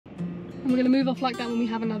And we're going to move off like that when we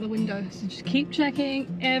have another window. So just keep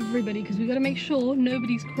checking everybody, because we've got to make sure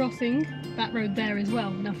nobody's crossing that road there as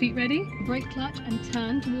well. Now feet ready, brake clutch and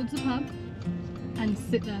turn towards the pub and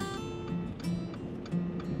sit there.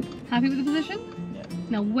 Happy with the position? Yeah.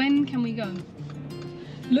 Now when can we go?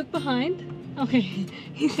 Look behind. Okay,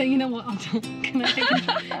 he's saying, you know what, can I take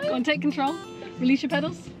control? Go on, take control. Release your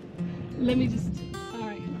pedals. Let me just,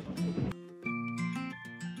 alright.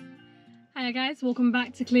 Hi guys, welcome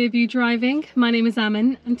back to Clearview Driving. My name is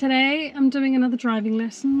Aman and today I'm doing another driving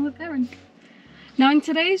lesson with Erin. Now in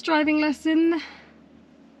today's driving lesson,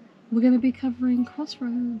 we're going to be covering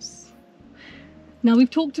crossroads. Now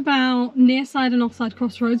we've talked about near side and offside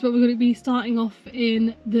crossroads, but we're going to be starting off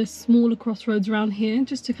in the smaller crossroads around here,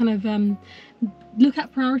 just to kind of look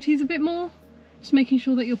at priorities a bit more. Just making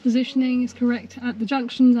sure that your positioning is correct at the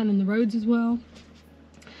junctions and in the roads as well.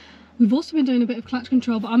 We've also been doing a bit of clutch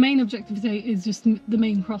control, but our main objective today is just the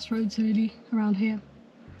main crossroads really around here.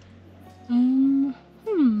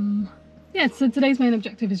 Yeah, so today's main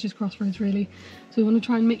objective is just crossroads really. So we want to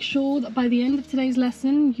try and make sure that by the end of today's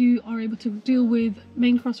lesson you are able to deal with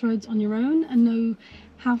main crossroads on your own and know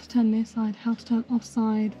how to turn near side, how to turn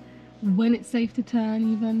offside, when it's safe to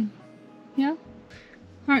turn even. Yeah?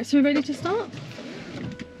 Alright, so we're ready to start?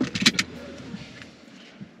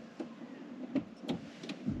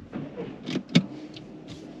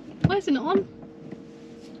 Why isn't it on?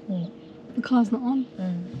 What? The car's not on.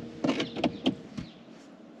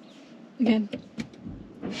 Again.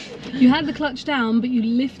 You had the clutch down, but you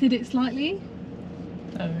lifted it slightly.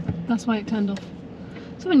 Oh, okay. That's why it turned off.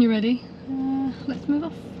 So when you're ready, let's move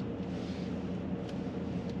off.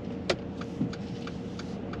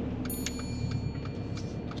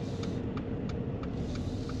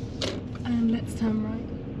 And let's turn right.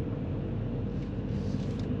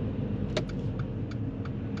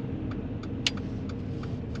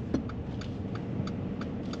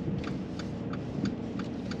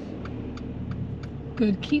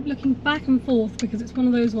 Good, keep looking back and forth because it's one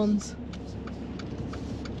of those ones.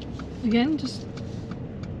 Again, just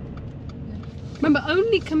remember,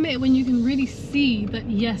 only commit when you can really see that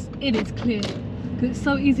yes, it is clear. Because it's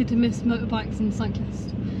so easy to miss motorbikes and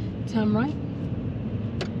cyclists. Turn right.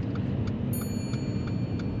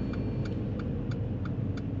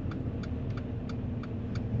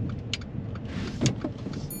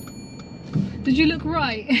 Did you look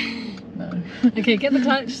right? No. Okay, get the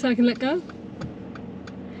clutch so I can let go.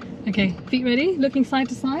 Okay, feet ready, looking side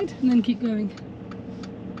to side, and then keep going.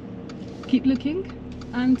 Keep looking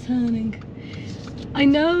and turning. I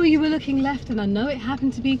know you were looking left and I know it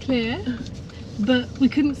happened to be clear, but we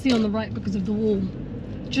couldn't see on the right because of the wall.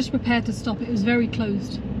 Just prepare to stop, it was very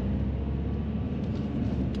closed.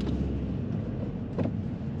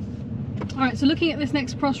 Alright, so looking at this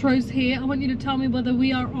next crossroads here, I want you to tell me whether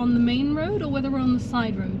we are on the main road or whether we're on the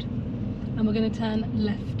side road. And we're going to turn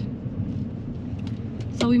left.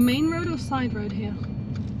 So are we main road or side road here?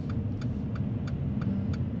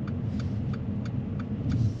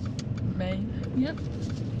 Main. Yep.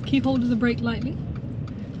 Keep hold of the brake lightly.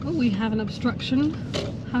 Oh, we have an obstruction.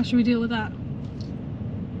 How should we deal with that?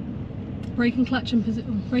 Brake and clutch and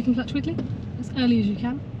brake and clutch quickly, as early as you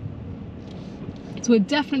can. So we're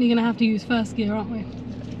definitely going to have to use first gear, aren't we?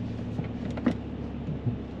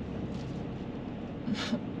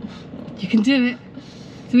 You can do it.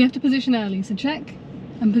 So we have to position early. So check.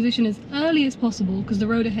 And position as early as possible because the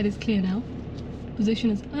road ahead is clear now.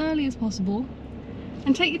 Position as early as possible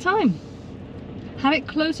and take your time. Have it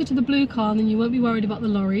closer to the blue car and then you won't be worried about the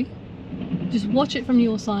lorry. Just watch it from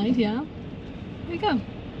your side, yeah? There you go.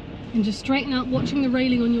 And just straighten out, watching the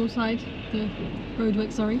railing on your side, the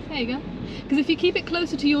roadwork, sorry. There you go. Because if you keep it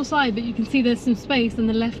closer to your side but you can see there's some space, then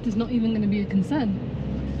the left is not even going to be a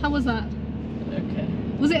concern. How was that? Okay.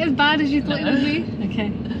 Was it as bad as you thought No. it would be?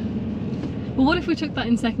 Okay. Well, what if we took that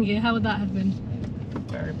in second gear? How would that have been?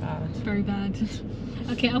 Very bad. Very bad.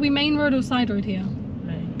 Okay, are we main road or side road here?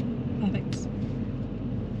 Main. Perfect.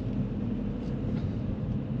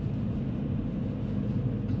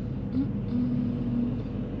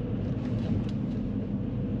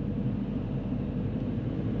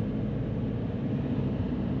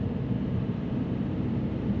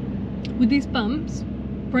 With these bumps,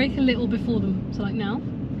 brake a little before them, so like now,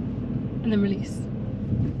 and then release.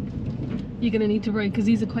 You're going to need to brake because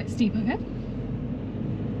these are quite steep, okay?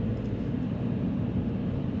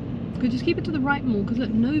 Good, just keep it to the right more because look,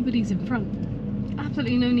 nobody's in front.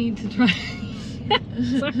 Absolutely no need to try.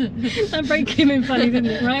 Sorry, that brake came in funny, didn't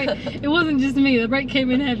it, right? It wasn't just me, the brake came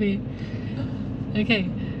in heavy. Okay,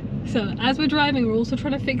 so as we're driving, we're also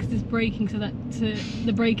trying to fix this braking so that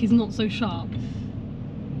the brake is not so sharp.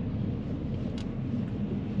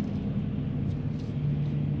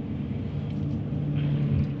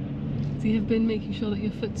 So you have been making sure that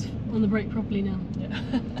your foot's on the brake properly now. Yeah.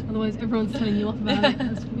 Otherwise everyone's telling you off about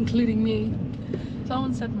it, including me.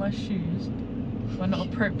 Someone said my shoes were not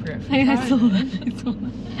appropriate for Hey, I saw driving. that. I saw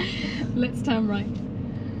that. Let's turn right.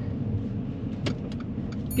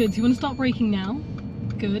 Good. So you want to start braking now.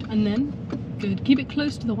 Good. And then, good. Keep it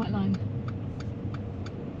close to the white line.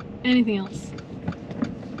 Anything else?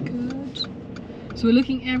 Good. So we're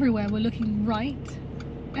looking everywhere. We're looking right,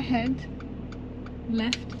 ahead,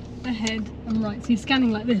 left, ahead, and right. So you're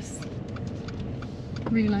scanning like this.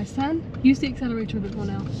 Really nice turn. Use the accelerator a bit more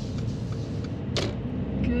now.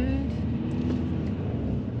 Good.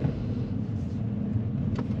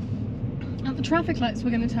 At the traffic lights,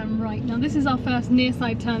 we're going to turn right. Now this is our first near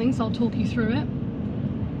side turning, so I'll talk you through it.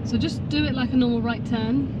 So just do it like a normal right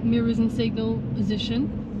turn. Mirrors and signal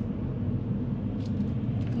position.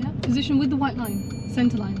 Yeah, position with the white line,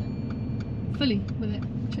 center line. Fully with it.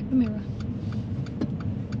 Check the mirror.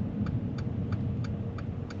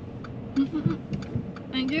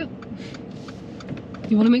 Thank you.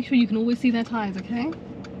 You want to make sure you can always see their tyres, okay?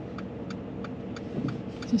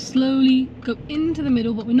 So slowly go into the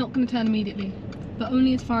middle, but we're not going to turn immediately. But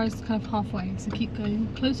only as far as kind of halfway. So keep going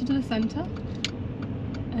closer to the centre.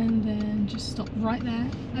 And then just stop right there,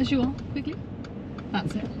 as you are, quickly.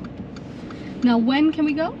 That's it. Now when can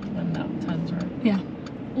we go? When that turns right. Yeah.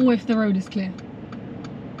 Or if the road is clear.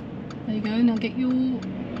 There you go. Now get your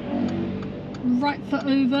right foot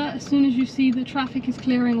over as soon as you see the traffic is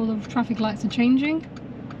clearing or the traffic lights are changing.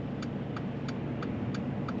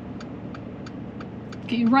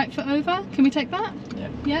 Get your right foot over. Can we take that? Yeah.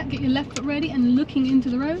 Yeah, get your left foot ready and looking into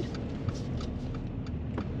the road.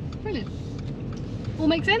 Brilliant. All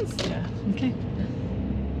make sense? Yeah. Okay.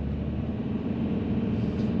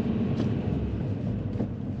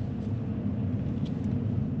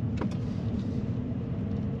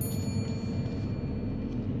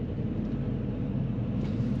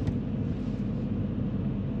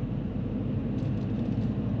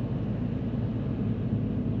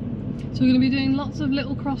 So we're going to be doing lots of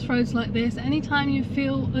little crossroads like this. Anytime you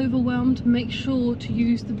feel overwhelmed, make sure to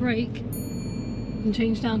use the brake and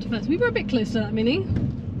change down to first. We were a bit close to that, Minnie.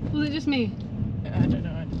 Was it just me? I don't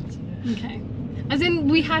know, I didn't see it. Okay. As in,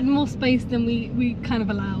 we had more space than we kind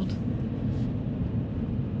of allowed.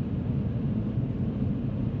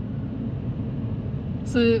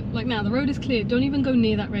 So, like now, the road is clear. Don't even go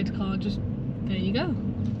near that red car. Just, there you go.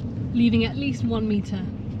 Leaving at least 1 meter.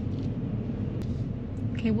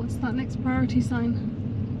 Okay, what's that next priority sign?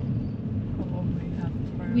 Oh,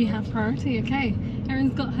 We have priority, okay.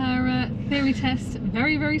 Erin's got her theory test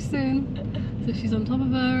very, very soon. So she's on top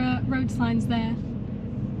of her road signs there.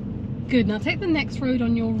 Good, now take the next road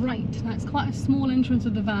on your right. Now it's quite a small entrance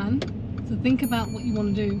of the van, so think about what you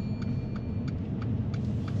want to do.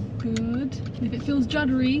 Good. If it feels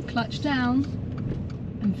juddery, clutch down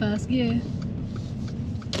and first gear.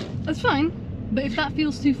 That's fine, but if that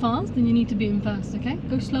feels too fast, then you need to be in first, okay?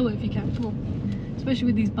 Go slower if you can, come on. Especially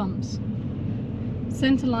with these bumps.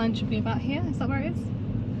 Centre line should be about here, is that where it is?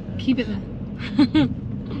 Keep it there.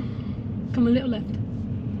 Come a little left.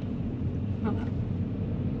 Like that.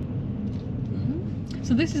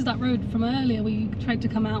 So this is that road from earlier where you tried to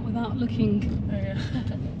come out without looking. Oh, yeah.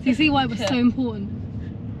 So you see why it was so important.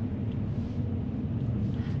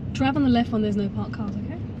 Drive on the left when there's no parked cars,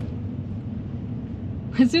 okay?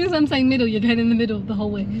 As soon as I'm saying middle, you're going in the middle the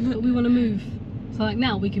whole way. But we want to move. So like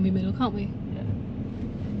now we can be middle, can't we? Yeah.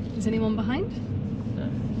 Is anyone behind? No.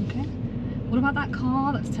 Okay. What about that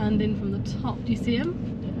car that's turned in from the top? Do you see him?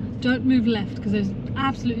 Yeah. Don't move left because there's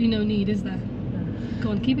absolutely no need, is there? No. Go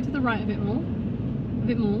on, keep it to the right a bit more. A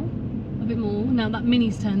bit more. A bit more. Now that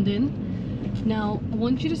Mini's turned in. Now I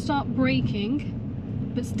want you to start braking,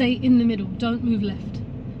 but stay in the middle. Don't move left.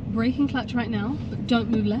 Braking clutch right now, but don't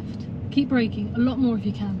move left. Keep braking. A lot more if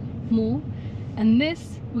you can. More. And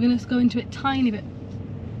this, we're going to go into it tiny bit.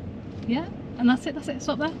 Yeah? And that's it. That's it.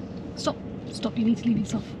 Stop there. Stop. Stop. You need to leave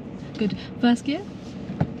these off. Good. First gear.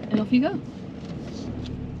 And off you go.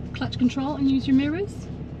 Clutch control and use your mirrors.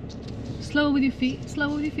 Slower with your feet.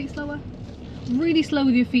 Slower with your feet. Slower. Really slow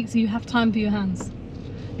with your feet so you have time for your hands.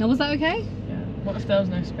 Now, was that okay? Yeah. What if there was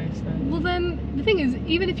no space then? Well then, the thing is,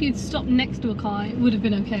 even if you'd stopped next to a car, it would have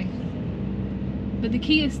been okay. But the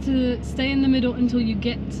key is to stay in the middle until you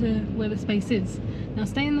get to where the space is. Now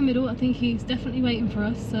stay in the middle. I think he's definitely waiting for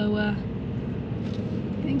us, so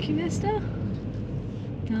thank you, mister.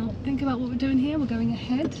 Now think about what we're doing here. We're going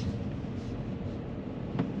ahead.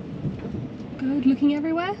 Good, looking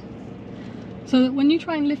everywhere. So that when you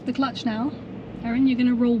try and lift the clutch now, Erin, you're going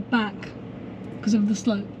to roll back because of the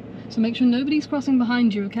slope. So make sure nobody's crossing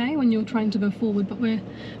behind you, okay, when you're trying to go forward. But we're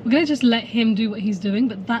going to just let him do what he's doing,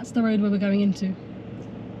 but that's the road where we're going into.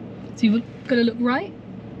 So you've got to look right.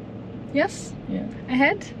 Yes? Yeah.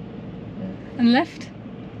 Ahead. Yeah. And left.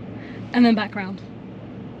 And then back round.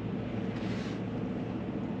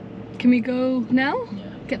 Can we go now? Yeah.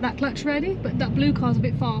 Get that clutch ready, but that blue car's a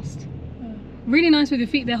bit fast. Yeah. Really nice with your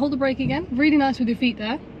feet there. Hold the brake again. Really nice with your feet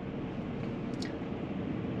there.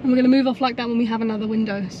 And we're going to move off like that when we have another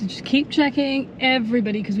window. So just keep checking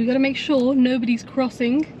everybody, because we've got to make sure nobody's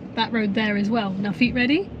crossing that road there as well. Now feet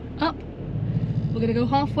ready, up. We're going to go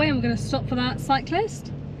halfway and we're going to stop for that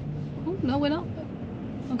cyclist. Oh, no, we're not.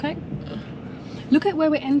 Okay. Look at where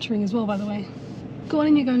we're entering as well, by the way. Go on,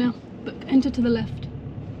 in you go now. But enter to the left.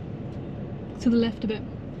 To the left a bit.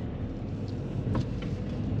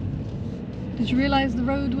 Did you realise the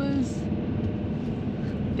road was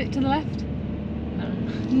a bit to the left?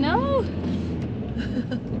 No?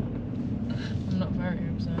 I'm not very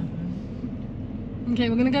observant. Okay,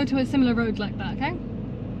 we're going to go to a similar road like that, okay?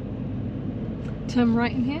 Turn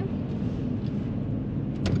right in here.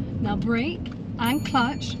 Now brake and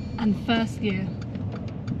clutch and first gear.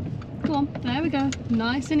 Go on, there we go.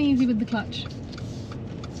 Nice and easy with the clutch.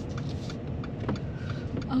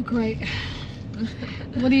 Oh, great.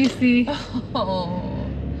 What do you see? Oh.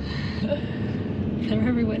 They're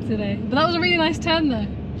everywhere today. But that was a really nice turn though.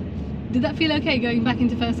 Did that feel okay going back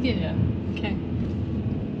into first gear? Yeah. Okay.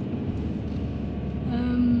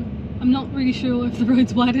 I'm not really sure if the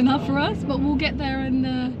road's wide enough for us, but we'll get there and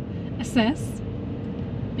assess.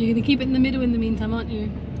 You're going to keep it in the middle in the meantime, aren't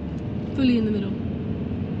you? Fully in the middle.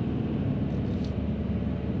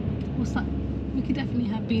 What's that? We could definitely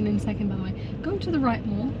have been in second, by the way. Go to the right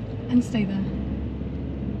more and stay there.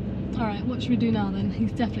 Alright, what should we do now then?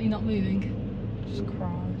 He's definitely not moving. Just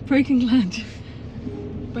cry. Braking clutch.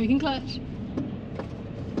 Braking clutch.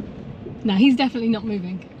 No, he's definitely not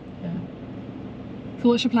moving. Yeah. So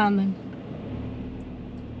what's your plan then?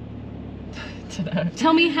 Dunno.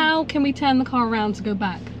 Tell me, how can we turn the car around to go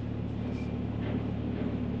back?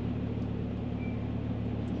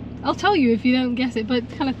 I'll tell you if you don't guess it, but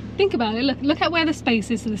kind of think about it. Look at where the space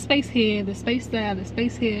is. So the space here, the space there, the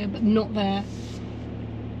space here, but not there.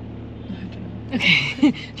 I don't know.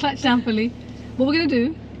 Okay, clutch down fully. What we're going to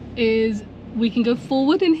do is we can go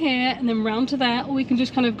forward in here and then round to there, or we can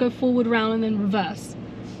just kind of go forward, round, and then reverse.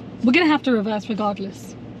 We're going to have to reverse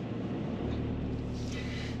regardless.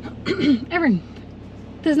 Erin,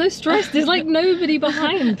 there's no stress. There's like nobody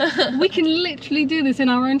behind. We can literally do this in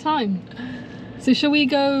our own time. So shall we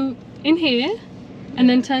go in here and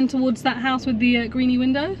then turn towards that house with the greeny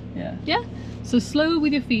window? Yeah. Yeah? So slow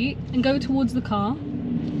with your feet and go towards the car,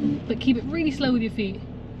 but keep it really slow with your feet.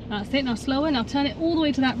 That's it. Now slower. Now turn it all the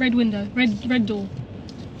way to that red window, red door.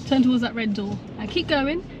 Turn towards that red door. Now keep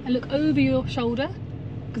going and look over your shoulder,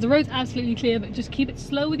 because the road's absolutely clear, but just keep it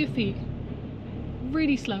slow with your feet.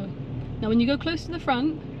 Really slow. Now when you go close to the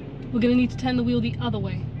front, we're going to need to turn the wheel the other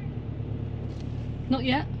way. Not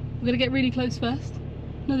yet. We're going to get really close first.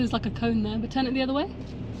 No, there's like a cone there, but turn it the other way.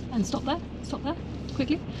 And stop there. Stop there.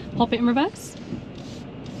 Quickly. Pop it in reverse.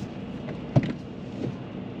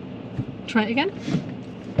 Try it again.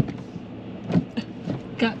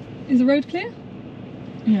 Go. Is the road clear?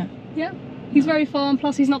 Yeah. Yeah. He's very far, and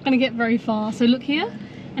plus he's not going to get very far. So look here.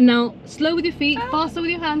 And now slow with your feet, faster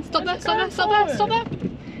with your hands. Stop there, stop there, stop there, stop there.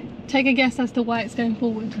 Take a guess as to why it's going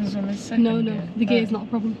forward. Because I'm in second No, gear. the gear is not a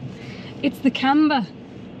problem. It's the camber.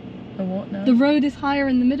 The what now? The road is higher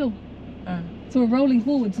in the middle. Oh. So we're rolling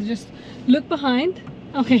forward, so just look behind.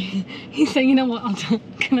 Okay, he's saying, you know what,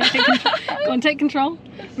 can I take control? Go on, take control.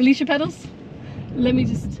 Release your pedals. Let me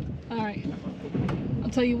just, alright. I'll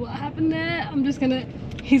tell you what happened there. I'm just gonna,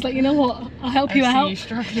 he's like, you know what, I'll help you out. I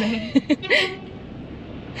see you struggling.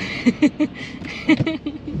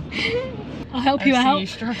 I'll help you out. I see you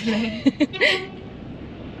struggling.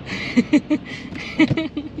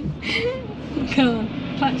 Come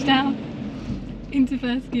on, clutch down into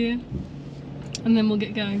first gear, and then we'll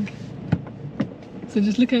get going. So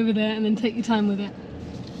just look over there and then take your time with it.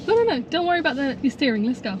 No, don't worry about your steering.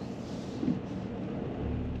 Let's go.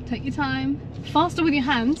 Take your time, faster with your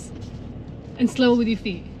hands and slower with your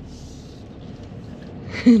feet.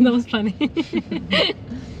 That was funny.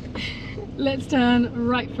 Let's turn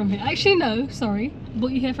right from here. Actually no, sorry, I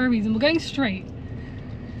brought you here for a reason. We're going straight,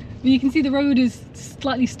 but you can see the road is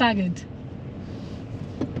slightly staggered.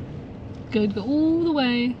 Good, go all the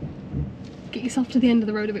way. Get yourself to the end of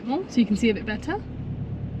the road a bit more so you can see a bit better.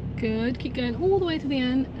 Good, keep going all the way to the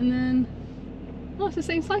end, and then, oh, it's the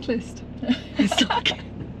same cyclist.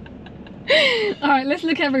 Alright, let's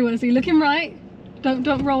look everywhere. So you're looking right,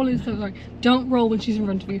 Don't roll in. Sorry. Don't roll when she's in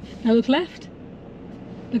front of you. Now look left.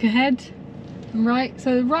 Look ahead. And right.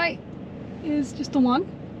 So right is just the one.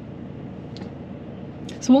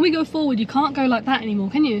 So when we go forward, you can't go like that anymore,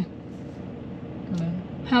 can you? No.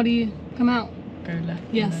 How do you come out? Go left.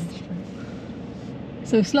 Yes. And then straight.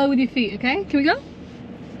 So slow with your feet, okay? Can we go?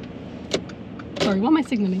 Sorry, what am I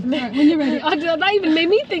signalling? Alright, when you're ready. That even made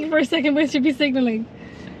me think for a second where should be signalling.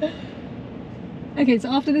 Okay, so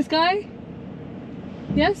after this guy.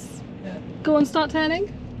 Yes? Yeah. Go on, start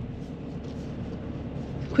turning.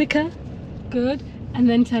 Quicker. Good. And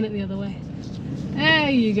then turn it the other way. There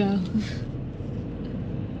you go.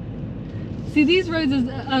 See, these roads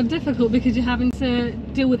are difficult because you're having to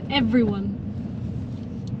deal with everyone.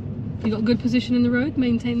 You got a good position in the road,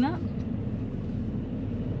 maintain that.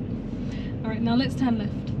 Alright, now let's turn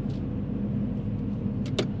left.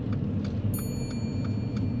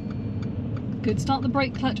 Good, start the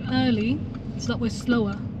brake clutch early so that we're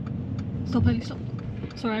slower. Stop early, stop.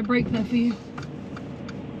 Sorry, I braked there for you.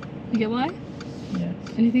 You get why? Yes.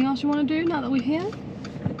 Anything else you want to do now that we're here?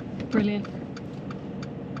 Brilliant.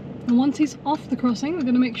 And once he's off the crossing, we're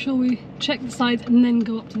going to make sure we check the sides and then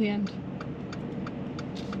go up to the end.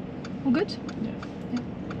 All good? Yeah. Yeah.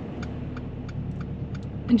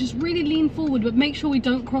 And just really lean forward, but make sure we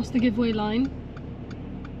don't cross the giveaway line.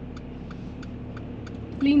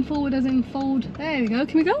 Lean forward as in fold. There we go.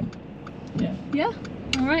 Can we go? Yeah. Yeah?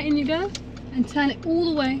 Alright, in you go. And turn it all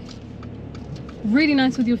the way. Really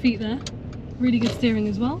nice with your feet there. Really good steering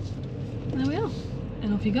as well. There we are.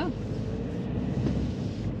 And off you go.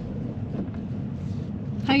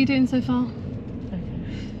 How are you doing so far?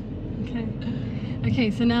 Okay. Okay.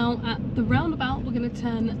 Okay, so now at the roundabout, we're going to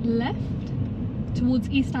turn left towards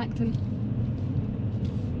East Acton.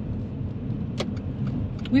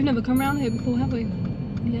 We've never come around here before, have we?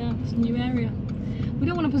 Yeah, it's a new area. We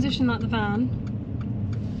don't want to position like the van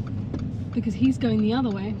because he's going the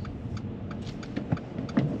other way.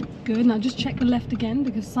 Good, now just check the left again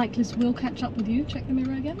because cyclists will catch up with you. Check the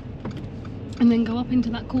mirror again. And then go up into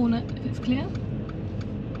that corner if it's clear.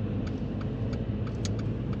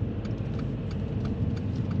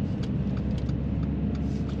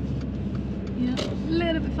 Yeah, a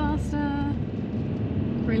little bit faster.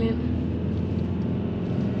 Brilliant.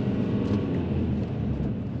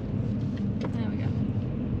 There we go.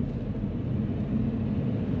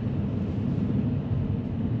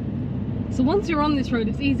 So once you're on this road,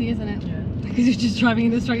 it's easy, isn't it? Yeah. Because you're just driving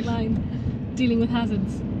in a straight line, dealing with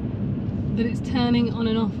hazards. That it's turning on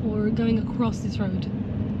and off or going across this road.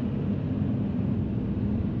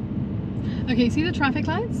 Okay, see the traffic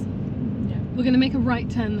lights? Yeah. We're going to make a right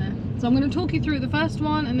turn there. So I'm going to talk you through the first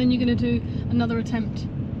one and then you're going to do another attempt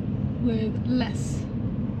with less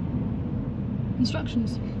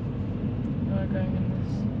instructions. Am I going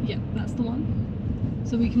in Yep, that's the one.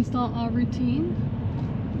 So we can start our routine.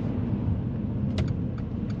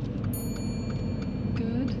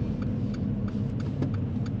 Good.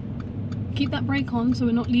 Keep that brake on so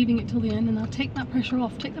we're not leaving it till the end, and now take that pressure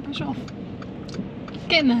off. Take that pressure off.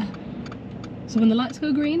 Get in there. So when the lights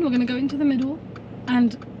go green, we're going to go into the middle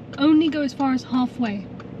and only go as far as halfway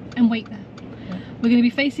and wait there. Yeah. We're going to be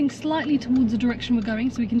facing slightly towards the direction we're going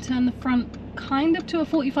so we can turn the front kind of to a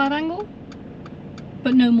 45 angle,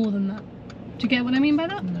 but no more than that. Do you get what I mean by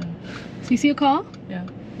that? this? No. So you see a car? Yeah.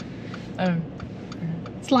 Oh.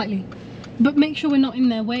 Slightly. But make sure we're not in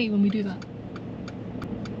their way when we do that.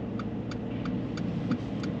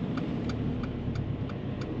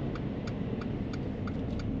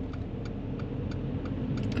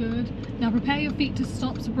 Good. Now prepare your feet to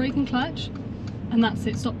stop, so brake and clutch. And that's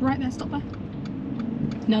it. Stop right there, stop there.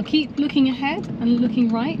 Now keep looking ahead and looking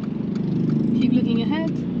right. Keep looking ahead.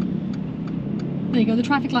 There you go, the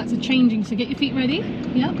traffic lights are changing, so get your feet ready.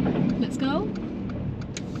 Yep, let's go.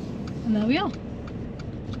 And there we are.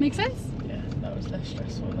 Make sense? Yeah, that was less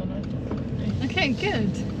stressful than I thought it would be. Okay,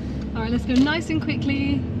 good. All right, let's go nice and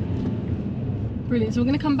quickly. Brilliant, so we're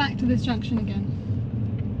gonna come back to this junction again.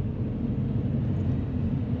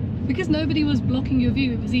 Because nobody was blocking your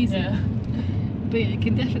view, it was easy. Yeah. But yeah, it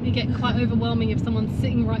can definitely get quite overwhelming if someone's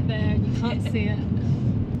sitting right there and you can't see it.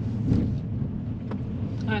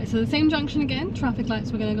 Alright, so the same junction again, traffic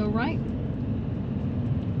lights, we're going to go right.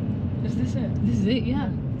 Is this it? This is it, yeah.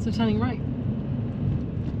 So turning right.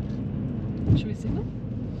 Should we signal?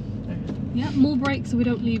 Okay. Yeah, more brakes so we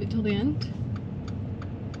don't leave it till the end.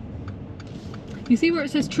 You see where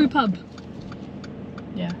it says True Pub?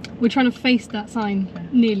 Yeah. We're trying to face that sign, Okay.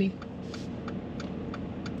 nearly.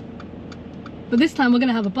 But this time we're going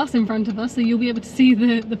to have a bus in front of us, so you'll be able to see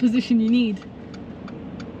the position you need.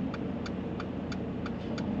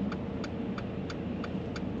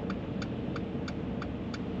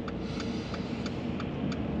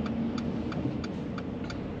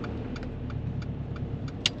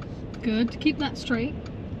 Good. Keep that straight.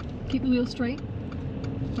 Keep the wheel straight.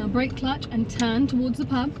 Now brake clutch and turn towards the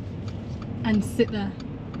pub and sit there.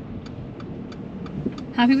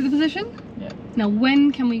 Happy with the position? Yeah. Now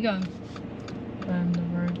when can we go? When the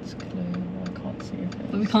road's clear, I can't see anything.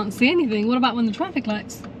 But we can't see anything. What about when the traffic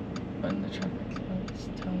lights? When the traffic lights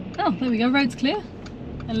tell. Oh, there we go. Road's clear.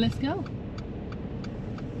 And let's go.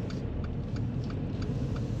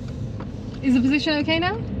 Is the position okay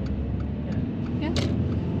now? Yeah. Yeah?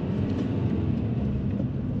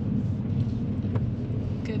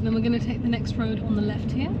 Good. Then we're going to take the next road on the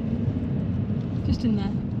left here. Just in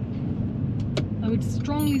there. I would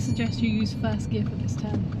strongly suggest you use first gear for this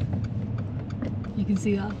turn. You can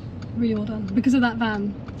see that. Really well done. Because of that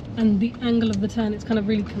van and the angle of the turn, it's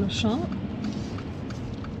really kind of sharp.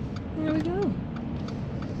 There we go.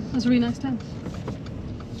 That's a really nice turn.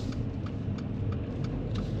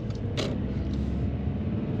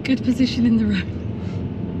 Good position in the road.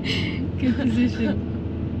 Good position.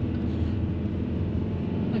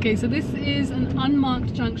 Okay, so this is an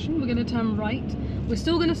unmarked junction. We're going to turn right. We're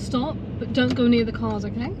still going to stop, but don't go near the cars,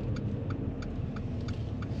 okay?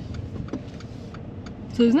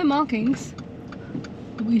 So there's no markings,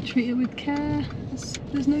 but we treat it with care.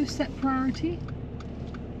 There's no set priority.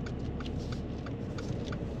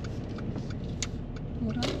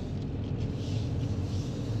 Hold on.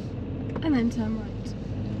 And then turn right.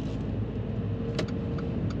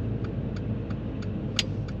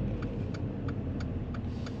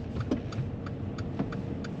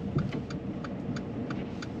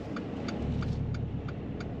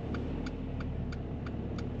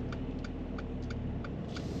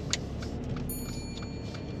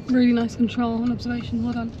 Really nice control and observation,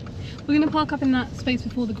 well done. We're going to park up in that space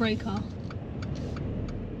before the grey car.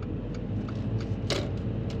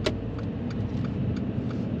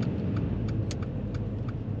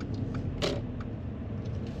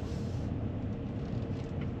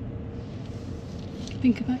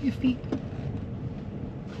 Think about your feet.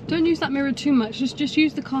 Don't use that mirror too much, just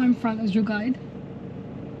use the car in front as your guide.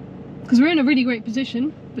 Because we're in a really great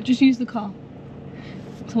position, but just use the car.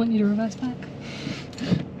 So I want you to reverse back.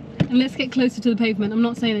 And let's get closer to the pavement. I'm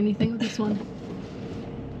not saying anything with this one.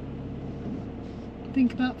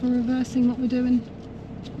 Think about for reversing what we're doing.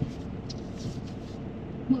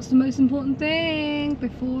 What's the most important thing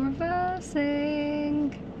before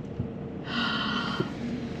reversing? Oh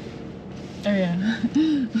yeah.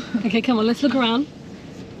 Okay, come on, let's look around.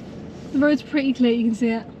 The road's pretty clear, you can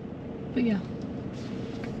see it. But yeah.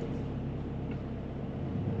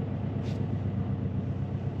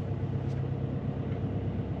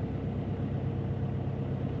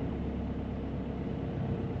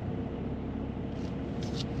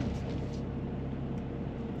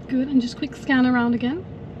 Good, and just quick scan around again.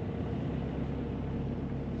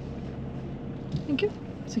 Thank you.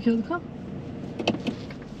 Secure the car.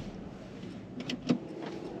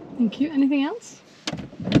 Thank you. Anything else?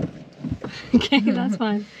 Okay, that's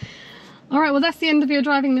fine. Alright, well that's the end of your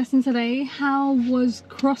driving lesson today. How was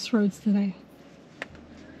Crossroads today?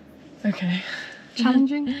 Okay.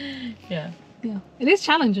 Challenging? Yeah. Yeah. It is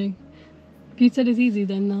challenging. If you said it's easy,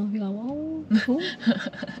 then I'll be like, oh, cool.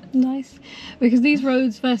 Nice. Because these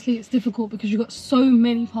roads, firstly, it's difficult because you've got so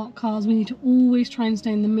many parked cars. We need to always try and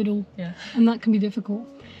stay in the middle. Yeah. And that can be difficult.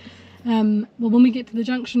 Well, when we get to the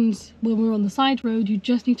junctions, when we're on the side road, you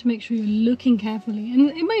just need to make sure you're looking carefully.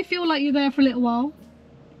 And it may feel like you're there for a little while,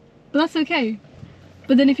 but that's okay.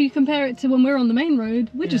 But then if you compare it to when we're on the main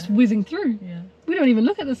road, we're just whizzing through. Yeah. We don't even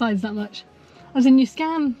look at the sides that much. As in, you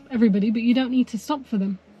scan everybody, but you don't need to stop for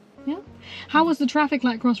them. Yeah? How was the traffic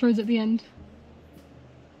light Crossroads at the end?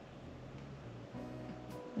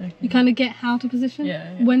 Okay. You kind of get how to position?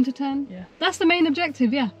 Yeah, yeah. When to turn? Yeah. That's the main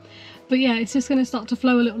objective, yeah. But yeah, it's just going to start to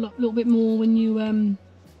flow a little bit more when you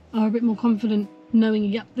are a bit more confident knowing,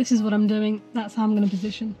 yep, this is what I'm doing, that's how I'm going to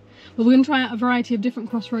position. But we're going to try out a variety of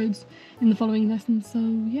different crossroads in the following lessons, so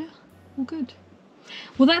yeah, all good.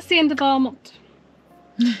 Well, that's the end of our mock...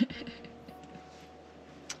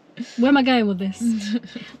 Where am I going with this?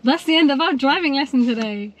 That's the end of our driving lesson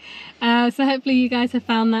today. So hopefully you guys have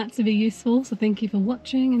found that to be useful. So thank you for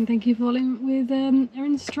watching and thank you for following with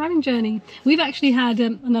Erin's driving journey. We've actually had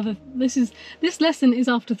this lesson is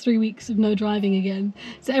after 3 weeks of no driving again.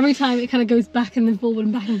 So every time it kind of goes back and then forward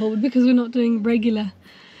and back and forward because we're not doing regular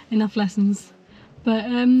enough lessons. But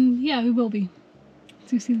yeah, we will be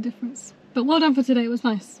to see the difference. But well done for today. It was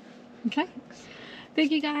nice. Okay.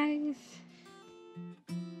 Thank you guys.